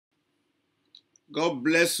God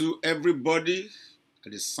bless you, everybody,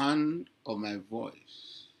 at the sound of my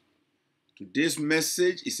voice. Today's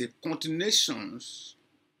message is a continuation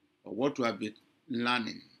of what we have been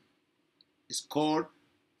learning. It's called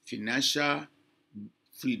Financial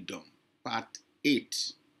Freedom, Part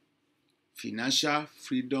 8. Financial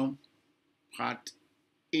Freedom, Part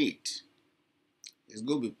 8. It's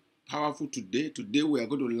going to be powerful today. Today we are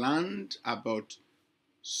going to learn about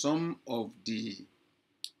some of the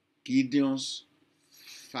Gideon's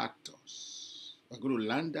factors. We're going to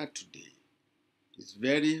learn that today. It's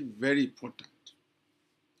very, very important.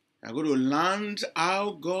 We're going to learn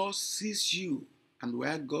how God sees you and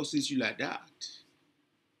why God sees you like that.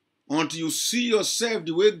 Until you see yourself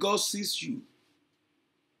the way God sees you,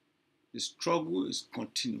 the struggle is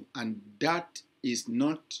continuing, and that is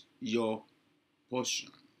not your portion.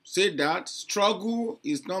 Say that, struggle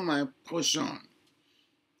is not my portion.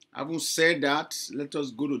 Having said that, let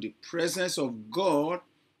us go to the presence of God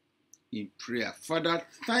in prayer. Father,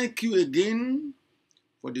 thank you again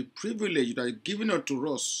for the privilege that you have given unto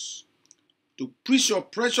us to preach your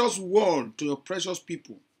precious word to your precious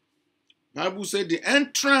people. The Bible said the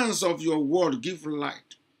entrance of your word give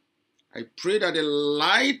light. I pray that the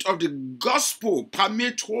light of the gospel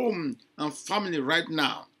permeate home and family right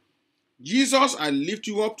now. Jesus, I lift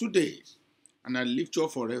you up today and I lift you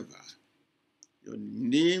up forever. Your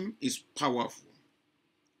name is powerful.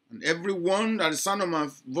 And everyone that is the sound of my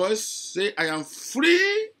voice, say, I am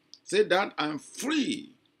free. Say that, I am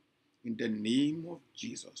free. In the name of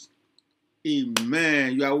Jesus.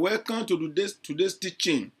 Amen. You are welcome to today's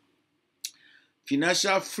teaching.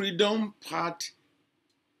 Financial Freedom, Part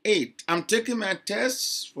 8. I'm taking my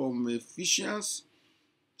text from Ephesians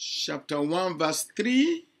chapter 1, verse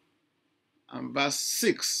 3 and verse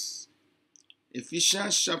 6.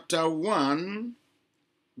 Ephesians chapter 1,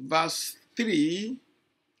 verse 3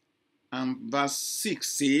 and verse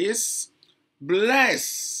 6 says,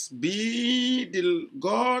 Blessed be the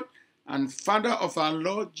God and Father of our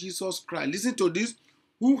Lord Jesus Christ. Listen to this.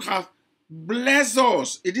 Who have blessed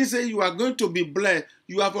us. It didn't say you are going to be blessed.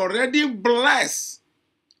 You have already blessed.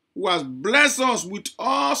 Who has blessed us with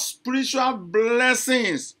all spiritual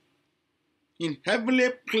blessings in heavenly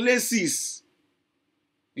places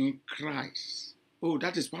in Christ. Oh,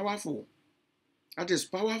 that is powerful. That is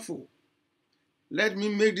powerful. Let me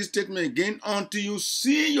make this statement again. Until you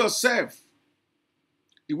see yourself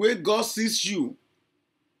the way God sees you,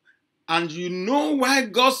 and you know why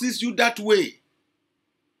God sees you that way,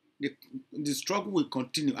 the struggle will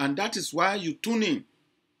continue. And that is why you tune in.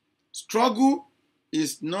 Struggle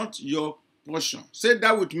is not your portion. Say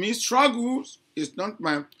that with me. Struggle is not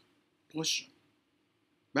my portion.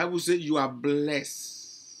 Bible says you are blessed.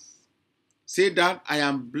 Say that, I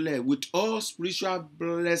am blessed with all spiritual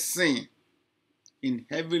blessing in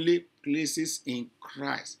heavenly places in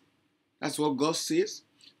Christ. That's what God says.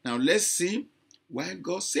 Now let's see why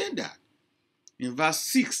God said that. In verse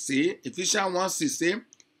 6, say, Ephesians 1, 6, say,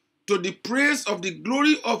 to the praise of the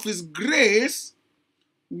glory of his grace,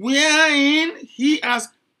 wherein he has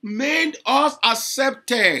made us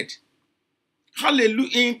accepted. Hallelujah.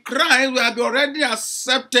 In Christ, we have already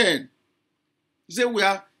accepted. You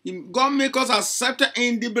say God make us accepted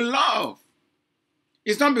in the beloved.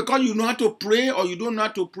 It's not because you know how to pray or you don't know how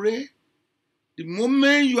to pray. The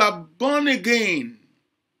moment you are born again,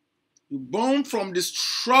 you're born from the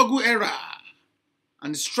struggle era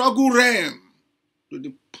and the struggle realm to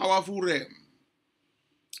the powerful realm.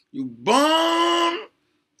 You're born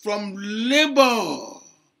from labor.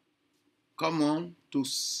 Come on,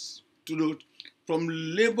 from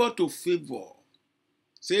labor to favor.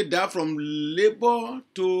 Say that, from labor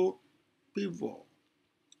to favor.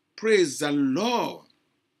 Praise the Lord.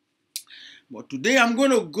 But today I'm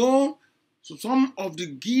going to go to some of the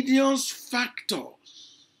Gideon's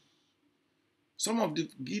factors. Some of the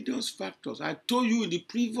Gideon's factors. I told you in the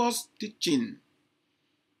previous teaching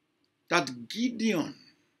that Gideon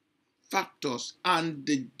factors and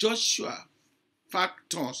the Joshua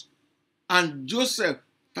factors and Joseph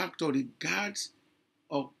factor regards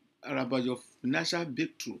about your financial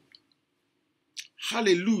breakthrough.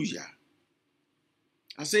 Hallelujah.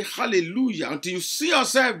 I say hallelujah until you see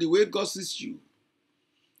yourself the way God sees you.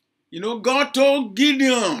 You know, God told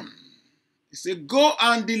Gideon, he said, go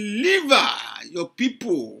and deliver your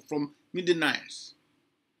people from Midianites.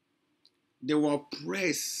 They were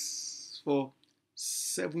oppressed for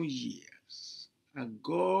 7 years. And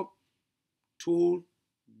God told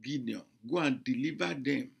Gideon, go and deliver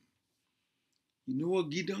them. You know what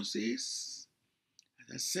Gideon says?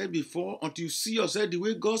 As I said before, until you see yourself the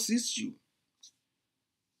way God sees you.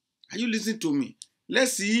 Are you listening to me?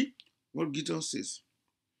 Let's see what Gideon says.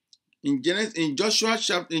 In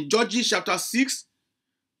Judges chapter 6,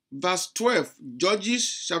 verse 12.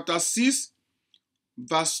 Judges chapter 6,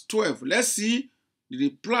 verse 12. Let's see the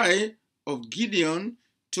reply of Gideon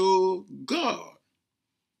to God.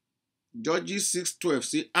 Judges 6:12.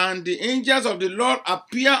 See, and the angels of the Lord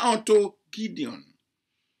appear unto Gideon,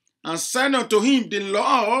 and said unto him, the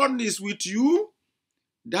Lord is with you,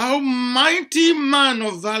 thou mighty man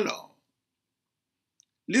of valor.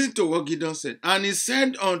 Listen to what Gideon said. And he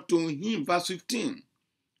said unto him, verse 15,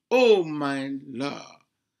 O my Lord,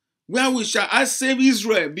 wherewith shall I save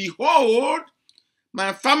Israel? Behold,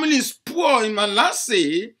 my family is poor in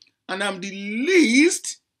Manasseh, and I am the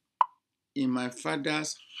least in my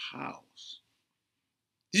father's house.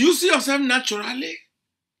 Do you see yourself naturally?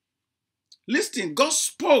 Listen, God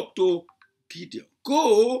spoke to Gideon.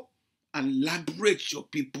 Go and liberate your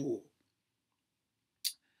people.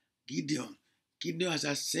 Gideon, as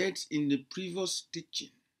I said in the previous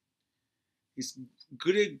teaching, his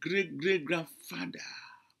great-great-great-grandfather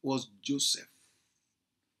was Joseph.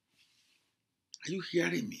 Are you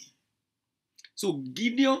hearing me? So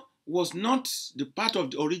Gideon was not the part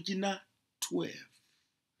of the original 12.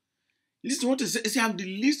 Listen to what he said. He said, I'm the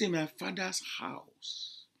least in my father's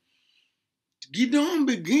house. Gideon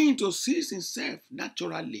began to see himself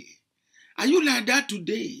naturally. Are you like that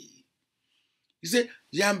today? He said,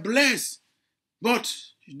 yeah, I'm blessed, but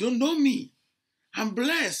you don't know me. I'm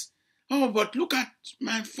blessed. Oh, but look at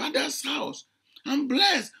my father's house. I'm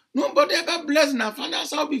blessed. Nobody ever blessed my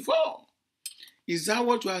father's house before. Is that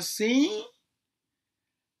what you are saying?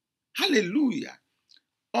 Hallelujah.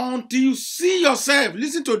 Until you see yourself,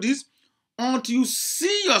 listen to this, until you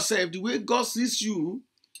see yourself the way God sees you,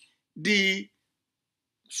 the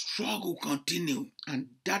struggle continue. And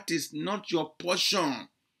that is not your portion.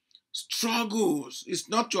 Struggles is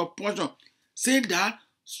not your portion. Say that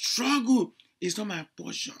struggle is not my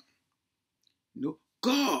portion. You know,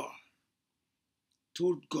 God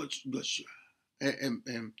told Joshua,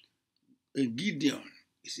 Gideon,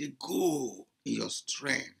 he said, go in your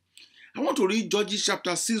strength. I want to read Judges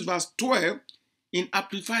chapter 6, verse 12 in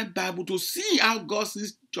Amplified Bible to see how God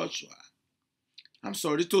sees Joshua.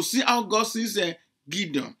 To see how God sees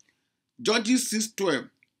Gideon. Judges 6:12,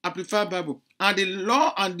 Amplified Bible. And the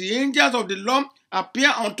Lord and the angels of the Lord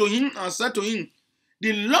appeared unto him and said to him,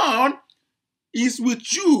 the Lord is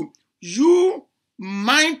with you, you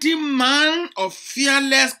mighty man of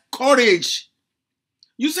fearless courage.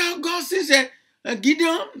 You see how God sees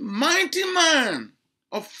Gideon, mighty man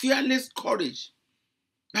of fearless courage.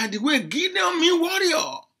 By the way, Gideon means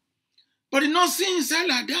warrior. But he not see himself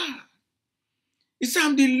like that. He said,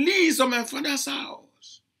 I'm the least of my father's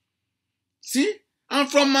house. See? I'm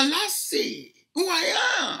from Manasseh, who I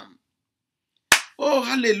am. Oh,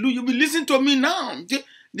 hallelujah. You be listening to me now.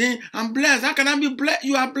 I'm blessed. How can I be blessed?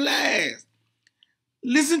 You are blessed.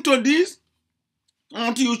 Listen to this.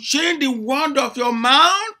 Until you change the word of your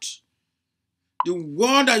mouth, the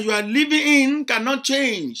world that you are living in cannot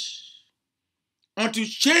change. Until you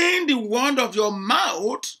change the word of your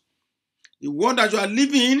mouth, the word that you are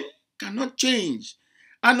living in cannot change.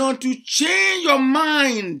 And until you change your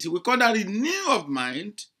mind, we call that renewal of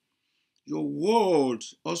mind, your word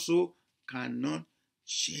also cannot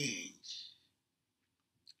change.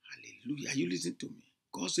 Hallelujah. Are you listening to me?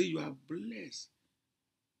 God says you are blessed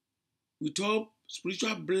with all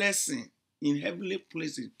spiritual blessing in heavenly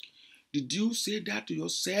places. Did you say that to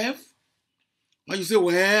yourself? Or you say,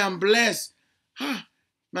 well, I'm blessed.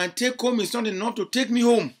 My take home is not enough to take me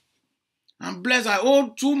home. I'm blessed. I owe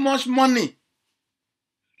too much money.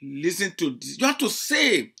 Listen to this. You have to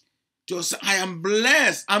say to yourself, I am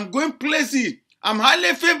blessed. I'm going places. I'm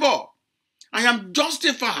highly favored. I am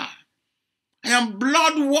justified. I am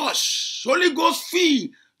blood washed. Holy Ghost filled.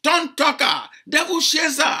 Tongue talker. Devil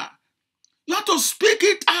chaser. You have to speak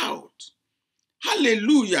it out.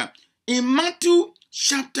 Hallelujah. In Matthew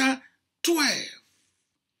chapter 12.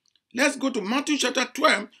 Let's go to Matthew chapter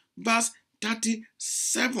 12, verse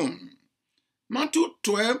 37. Matthew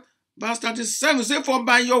 12, verse 37 says, for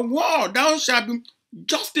by your word thou shalt be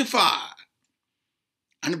justified,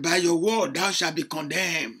 and by your word thou shalt be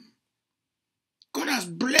condemned. God has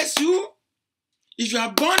blessed you. If you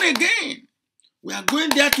are born again, we are going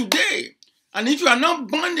there today. And if you are not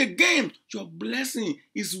born again, your blessing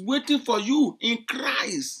is waiting for you in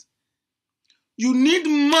Christ. You need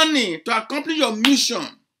money to accomplish your mission.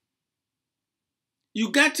 You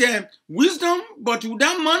get wisdom, but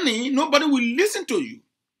without money, nobody will listen to you.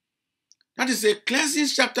 That is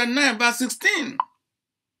Ecclesiastes chapter 9, verse 16.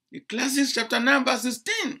 Ecclesiastes chapter 9, verse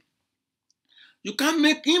 16. You can't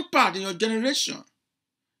make impact in your generation.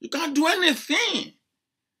 You can't do anything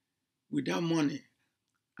without money.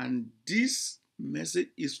 And this message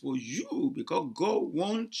is for you because God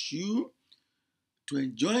wants you to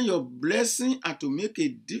enjoy your blessing and to make a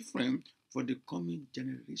difference for the coming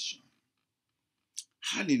generation.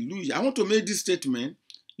 Hallelujah. I want to make this statement.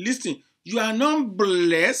 Listen, you are not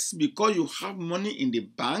blessed because you have money in the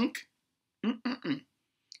bank.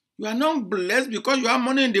 You are not blessed because you have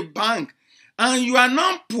money in the bank. And you are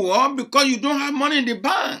not poor because you don't have money in the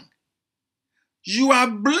bank. You are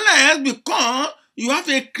blessed because you have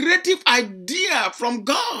a creative idea from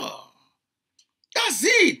God. That's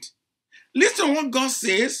it. Listen to what God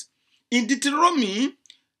says in Deuteronomy.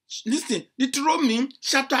 Listen, Deuteronomy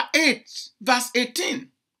chapter 8, verse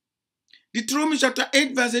 18. Deuteronomy chapter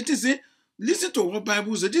 8, verse 18 says, listen to what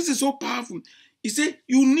Bible says. This is so powerful. He said,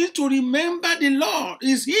 you need to remember the Lord.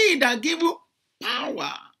 It's He that gave you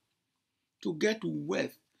power to get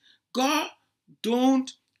wealth. God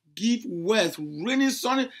don't give wealth, raining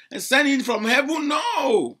sun, and send it from heaven.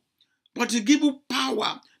 No. But He give you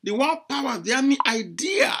power. The word power, there mean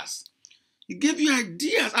ideas. He gave you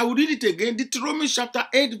ideas. I will read it again. Deuteronomy chapter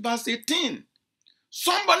 8, verse 18.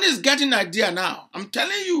 Somebody is getting idea now. I'm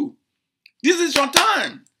telling you. This is your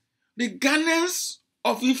time. Regardless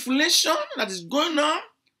of inflation that is going on,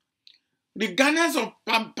 regardless of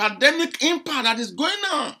pandemic impact that is going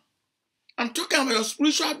on, I'm talking about your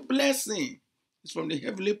spiritual blessing. It's from the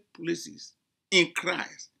heavenly places in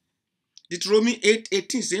Christ. Deuteronomy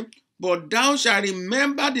 8:18 says, but thou shalt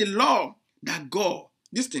remember the Lord that God.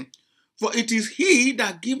 Listen, for it is He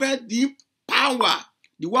that giveth thee power.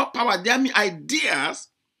 The word power, there means ideas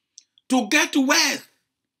to get wealth.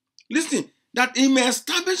 Listen, that He may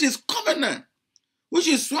establish His covenant, which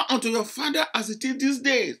is sworn unto your father as it is these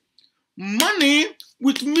days. Money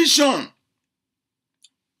with mission.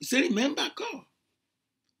 He said, remember God.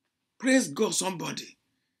 Praise God, somebody.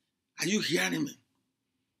 Are you hearing me?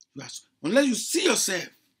 Unless you see yourself.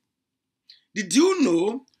 Did you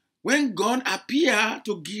know when God appeared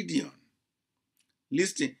to Gideon?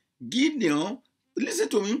 Listen, Gideon, listen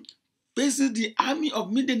to me, faces the army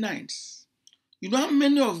of Midianites. You know how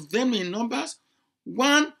many of them in numbers?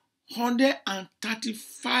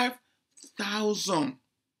 135,000.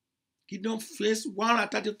 Gideon faced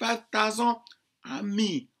 135,000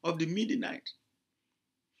 army of the Midianites.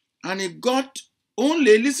 And he got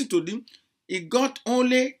only, listen to them, he got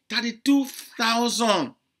only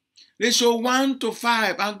 32,000. Ratio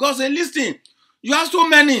 1:5. And God said, listen, you have so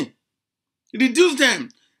many. Reduce them.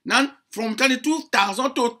 Now from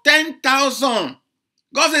 32,000 to 10,000.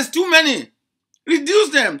 God says too many. Reduce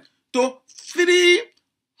them to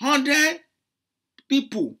 300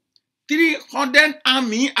 people. 300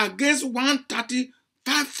 army against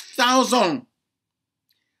 135,000.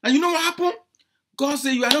 And you know what happened? God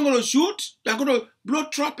said, you are not going to shoot. You are going to blow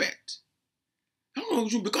trumpet. I'm going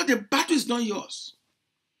to shoot because the battle is not yours.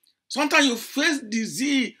 Sometimes you face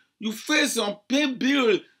disease. You face unpaid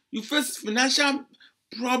bill. You face financial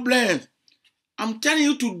problems. I'm telling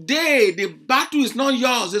you today, the battle is not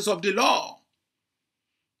yours. It's of the Lord.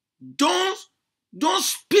 Don't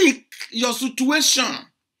speak your situation.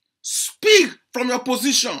 Speak from your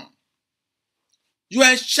position. You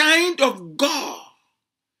are a child of God.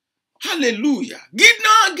 Hallelujah.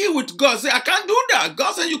 Give with God. Say, I can't do that.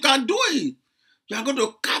 God said you can do it. You are going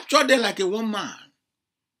to capture them like a one man.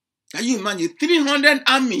 Can you imagine? 300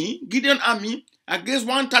 army, Gideon army, against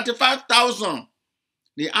 135,000.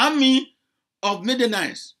 The army of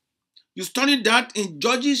Midianites. You study that in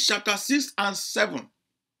Judges chapter 6 and 7.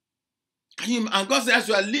 And God said, as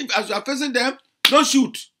you are facing them, don't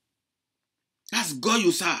shoot. That's God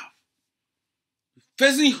you serve.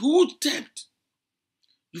 Facing huge theft.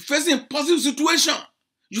 You facing impossible situation.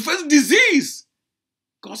 You face disease.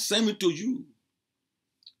 God sent me to you.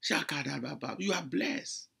 You are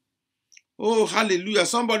blessed. Oh, hallelujah.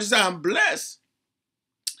 Somebody say, I'm blessed.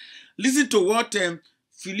 Listen to what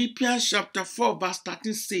Philippians chapter 4 verse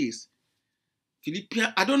 13 says.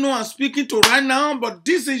 Philippians, I don't know who I'm speaking to right now, but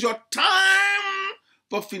this is your time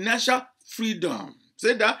for financial freedom.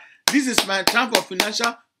 Say that. This is my time for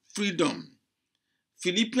financial freedom.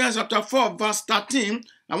 Philippians chapter 4 verse 13.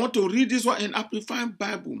 I want to read this one in Amplified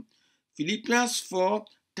Bible. Philippians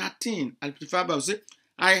 4:13. Amplified Bible says,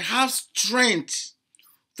 I have strength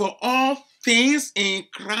for all things in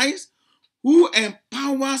Christ who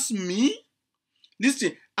empowers me.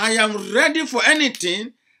 Listen, I am ready for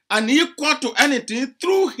anything and equal to anything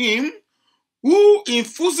through Him who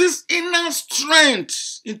infuses inner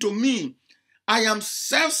strength into me. I am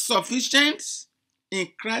self-sufficient in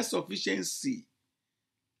Christ's sufficiency.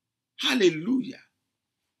 Hallelujah.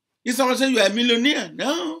 If someone says you are a millionaire,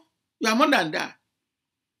 no, you are more than that.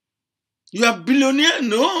 You are a billionaire,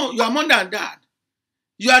 no, you are more than that.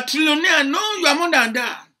 You are trillionaire. No, you are more than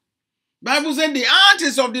that. Bible says the earth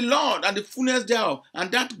is of the Lord and the fullness thereof,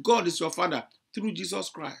 and that God is your Father through Jesus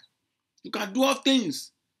Christ. You can do all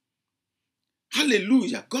things.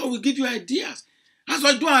 Hallelujah. God will give you ideas. That's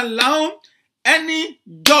why don't allow any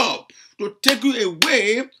job to take you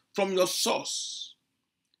away from your source.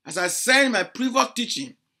 As I said in my previous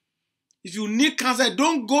teaching, if you need counsel,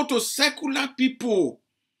 don't go to secular people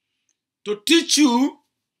to teach you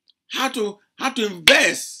how to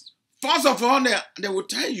invest. First of all, they will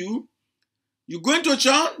tell you, you go into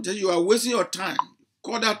church, then you are wasting your time.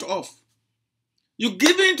 Call that off. You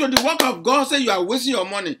give in to the work of God, say you are wasting your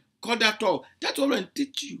money. Call that off. That's what will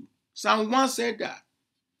teach you. Psalm 1 said that.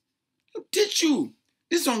 He'll teach you.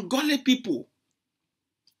 These ungodly people.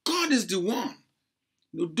 God is the one.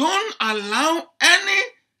 You don't allow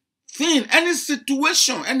anything, any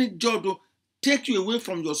situation, any job to take you away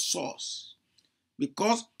from your source.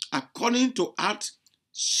 Because according to Acts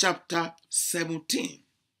chapter 17,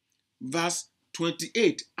 verse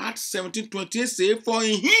 28, Acts 17:28 says, for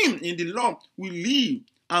in him, in the Lord, we live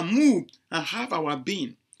and move and have our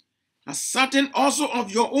being. As certain also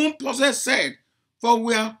of your own possess said, for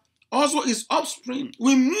we are also his offspring.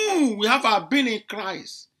 We move, we have our being in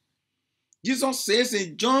Christ. Jesus says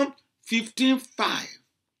in John 15:5,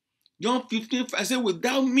 John 15:5 says,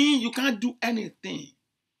 without me, you can't do anything.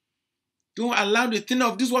 Don't allow the thing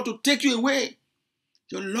of this world to take you away.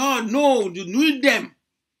 Your Lord, no, you need them.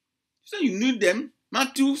 So you need them.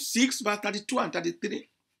 Matthew 6, verse 32 and 33. He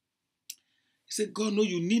said, God, no,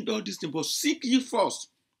 you need all these things, but seek ye first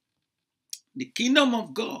the kingdom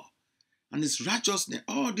of God and his righteousness.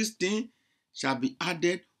 All these things shall be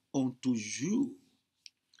added unto you.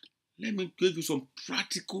 Let me give you some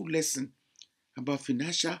practical lesson about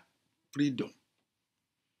financial freedom.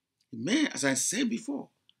 Amen. As I said before,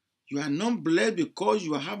 you are not blessed because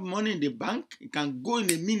you have money in the bank. It can go in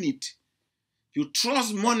a minute. You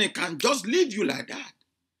trust money can just leave you like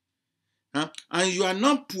that. And you are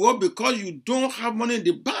not poor because you don't have money in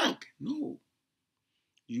the bank. No.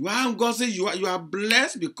 You are, God says you are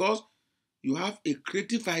blessed because you have a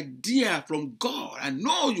creative idea from God. I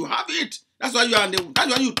know you have it. That's why that's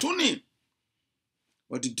why you tune in.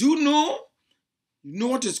 But did you know? You know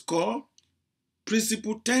what it's called?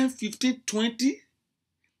 Principle 10, 15, 20.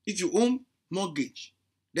 If you own mortgage,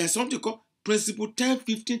 there's something called principle 10,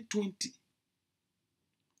 15, 20.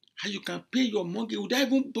 How you can pay your mortgage without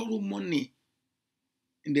even borrow money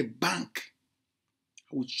in the bank.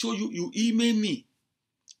 I will show you. You email me.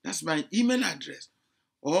 That's my email address.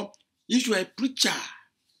 Or if you are a preacher,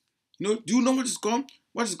 do you know what it's called?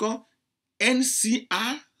 What is called?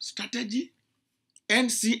 NCR strategy.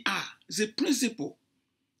 NCR is a principle.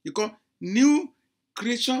 You call new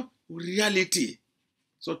creation reality.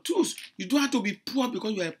 So tools. You don't have to be poor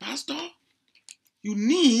because you are a pastor. You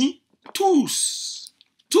need tools.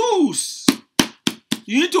 Tools.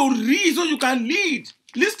 You need to read so you can lead.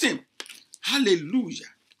 Listen. Hallelujah.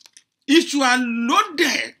 If you are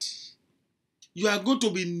loaded, you are going to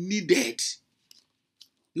be needed.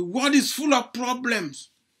 The world is full of problems,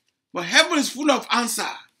 but heaven is full of answers.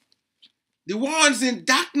 The world is in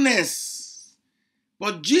darkness,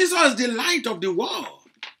 but Jesus is the light of the world.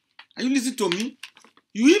 Are you listening to me?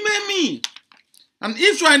 You email me. And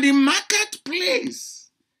if you are in the marketplace,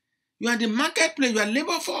 you are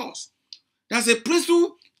labor force. There's a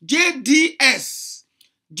principle, JDS,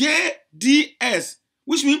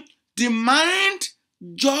 which means demand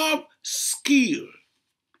job skill.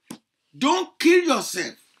 Don't kill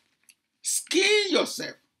yourself. Skill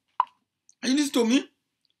yourself. Are you listening to me?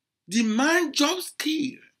 Demand job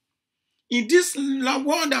skill. In this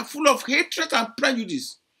world that full of hatred and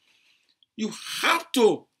prejudice, you have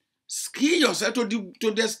to skill yourself to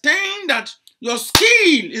the extent that your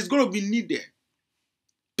skill is going to be needed.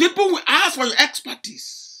 People will ask for your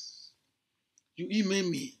expertise. You email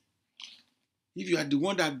me. If you are the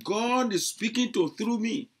one that God is speaking to through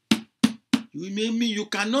me, you email me. You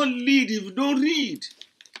cannot lead if you don't read.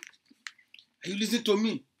 Are you listening to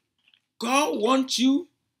me? God wants you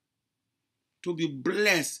to be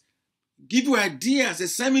blessed. Give you ideas. They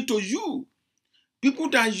send me to you. People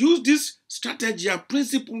that use this strategy and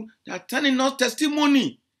principle, they are telling us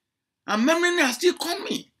testimony. And many are still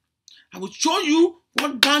coming. I will show you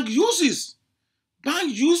what bank uses.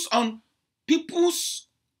 Bank use on people's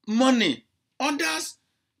money. Others,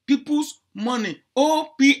 people's money.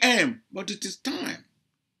 OPM. But it is time.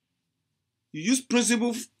 You use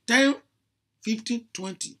principle 10, 15,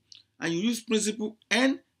 20. And you use principle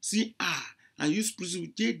NCR. And use principle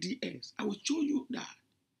JDS. I will show you that.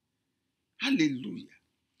 Hallelujah.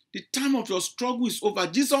 The time of your struggle is over.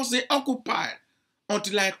 Jesus said, occupy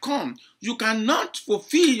until I come. You cannot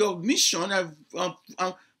fulfill your mission and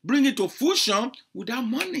bring it to fruition without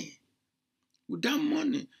money. Without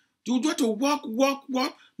money. You got to work.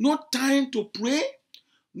 No time to pray.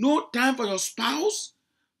 No time for your spouse.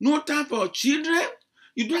 No time for your children.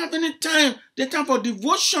 You don't have any time. The time for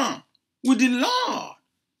devotion with the Lord.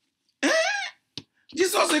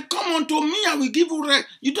 Jesus said, come unto me, I will give you rest.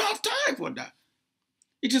 You don't have time for that.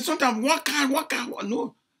 It is sometimes work hard.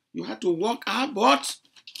 No, you have to work hard, but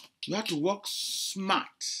you have to work smart.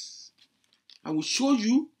 I will show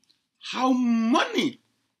you how money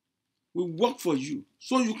will work for you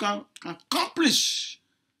so you can accomplish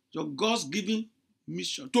your God's given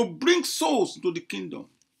mission to bring souls into the kingdom,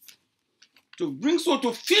 to bring souls,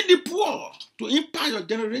 to feed the poor, to impact your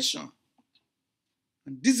generation.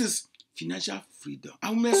 And this is financial freedom.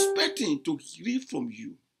 I'm expecting to hear from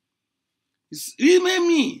you. Email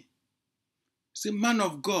me. Say, man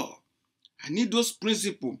of God, I need those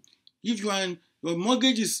principles. If your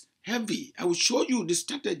mortgage is heavy, I will show you the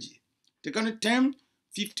strategy. Take on 10,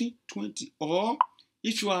 15, 20. Or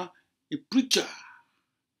if you are a preacher,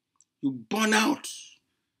 you burn out,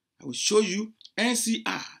 I will show you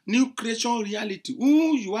NCR, New Creation Reality.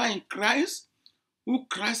 Who you are in Christ, who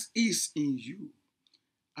Christ is in you,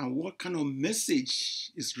 and what kind of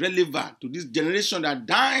message is relevant to this generation that are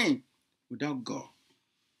dying without God.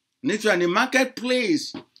 And if you are in the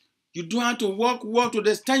marketplace, you don't have to work to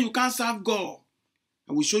the extent you can't serve God.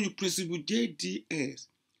 I will show you principle JDS.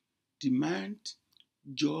 Demand,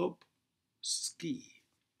 job, skill.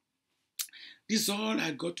 This is all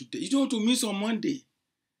I got today. You don't want to miss on Monday.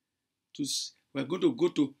 We're going to go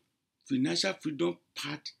to Financial Freedom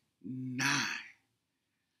Part 9.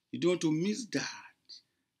 You don't want to miss that.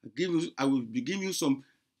 I will be giving you some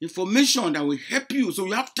information that will help you so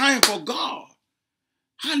you have time for God.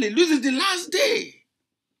 Hallelujah. This is the last day.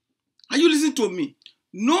 Are you listening to me?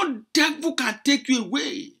 No devil can take you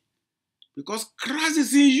away because Christ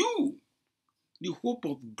is in you, the hope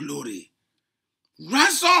of glory.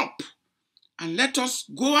 Rise up and let us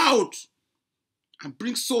go out and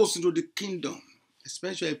bring souls into the kingdom,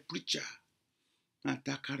 especially a preacher. I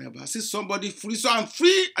see somebody free, so I'm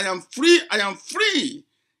free, I am free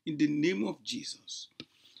in the name of Jesus.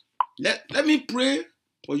 Let me pray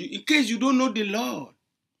for you in case you don't know the Lord.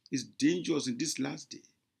 It's dangerous in this last day.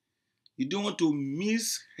 You don't want to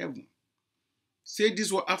miss heaven. Say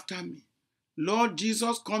this word after me. Lord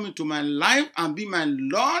Jesus, come into my life and be my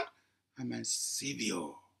Lord and my Savior.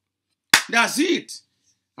 That's it.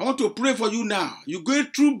 I want to pray for you now. You're going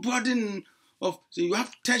through burden so you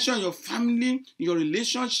have tension in your family, in your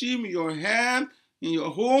relationship, in your health, in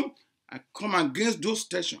your home. I come against those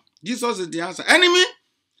tensions. Jesus is the answer. Enemy,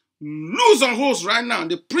 lose your host right now.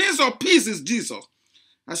 The Prince of Peace is Jesus.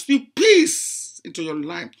 I speak peace into your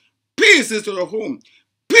life, peace into your home,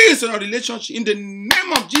 peace in your relationship. In the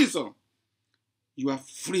name of Jesus, you are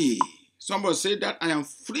free. Somebody say that, I am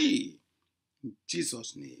free. In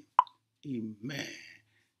Jesus' name, amen.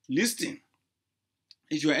 Listen,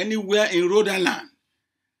 if you are anywhere in Rhode Island,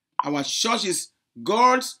 our church is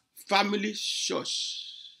God's Family Church,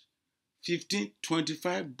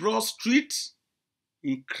 1525 Broad Street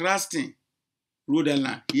in Cranston, Rhode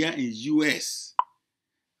Island, here in US.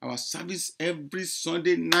 Our service every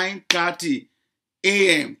Sunday, 9:30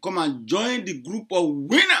 a.m. Come and join the group of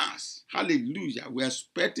winners. Hallelujah. We are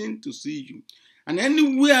expecting to see you. And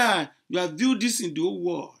anywhere you have viewed this in the whole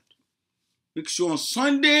world, make sure on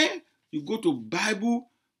Sunday you go to Bible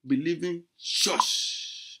Believing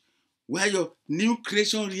Church, where your new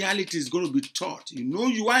creation reality is going to be taught. You know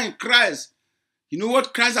you are in Christ. You know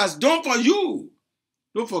what Christ has done for you.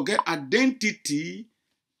 Don't forget, identity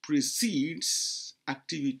precedes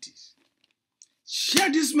activities.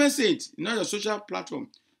 Share this message in your social platform.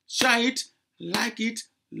 Share it, like it,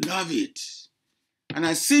 love it. And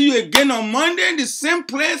I see you again on Monday in the same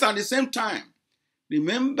place at the same time.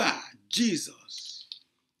 Remember, Jesus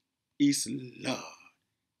is love.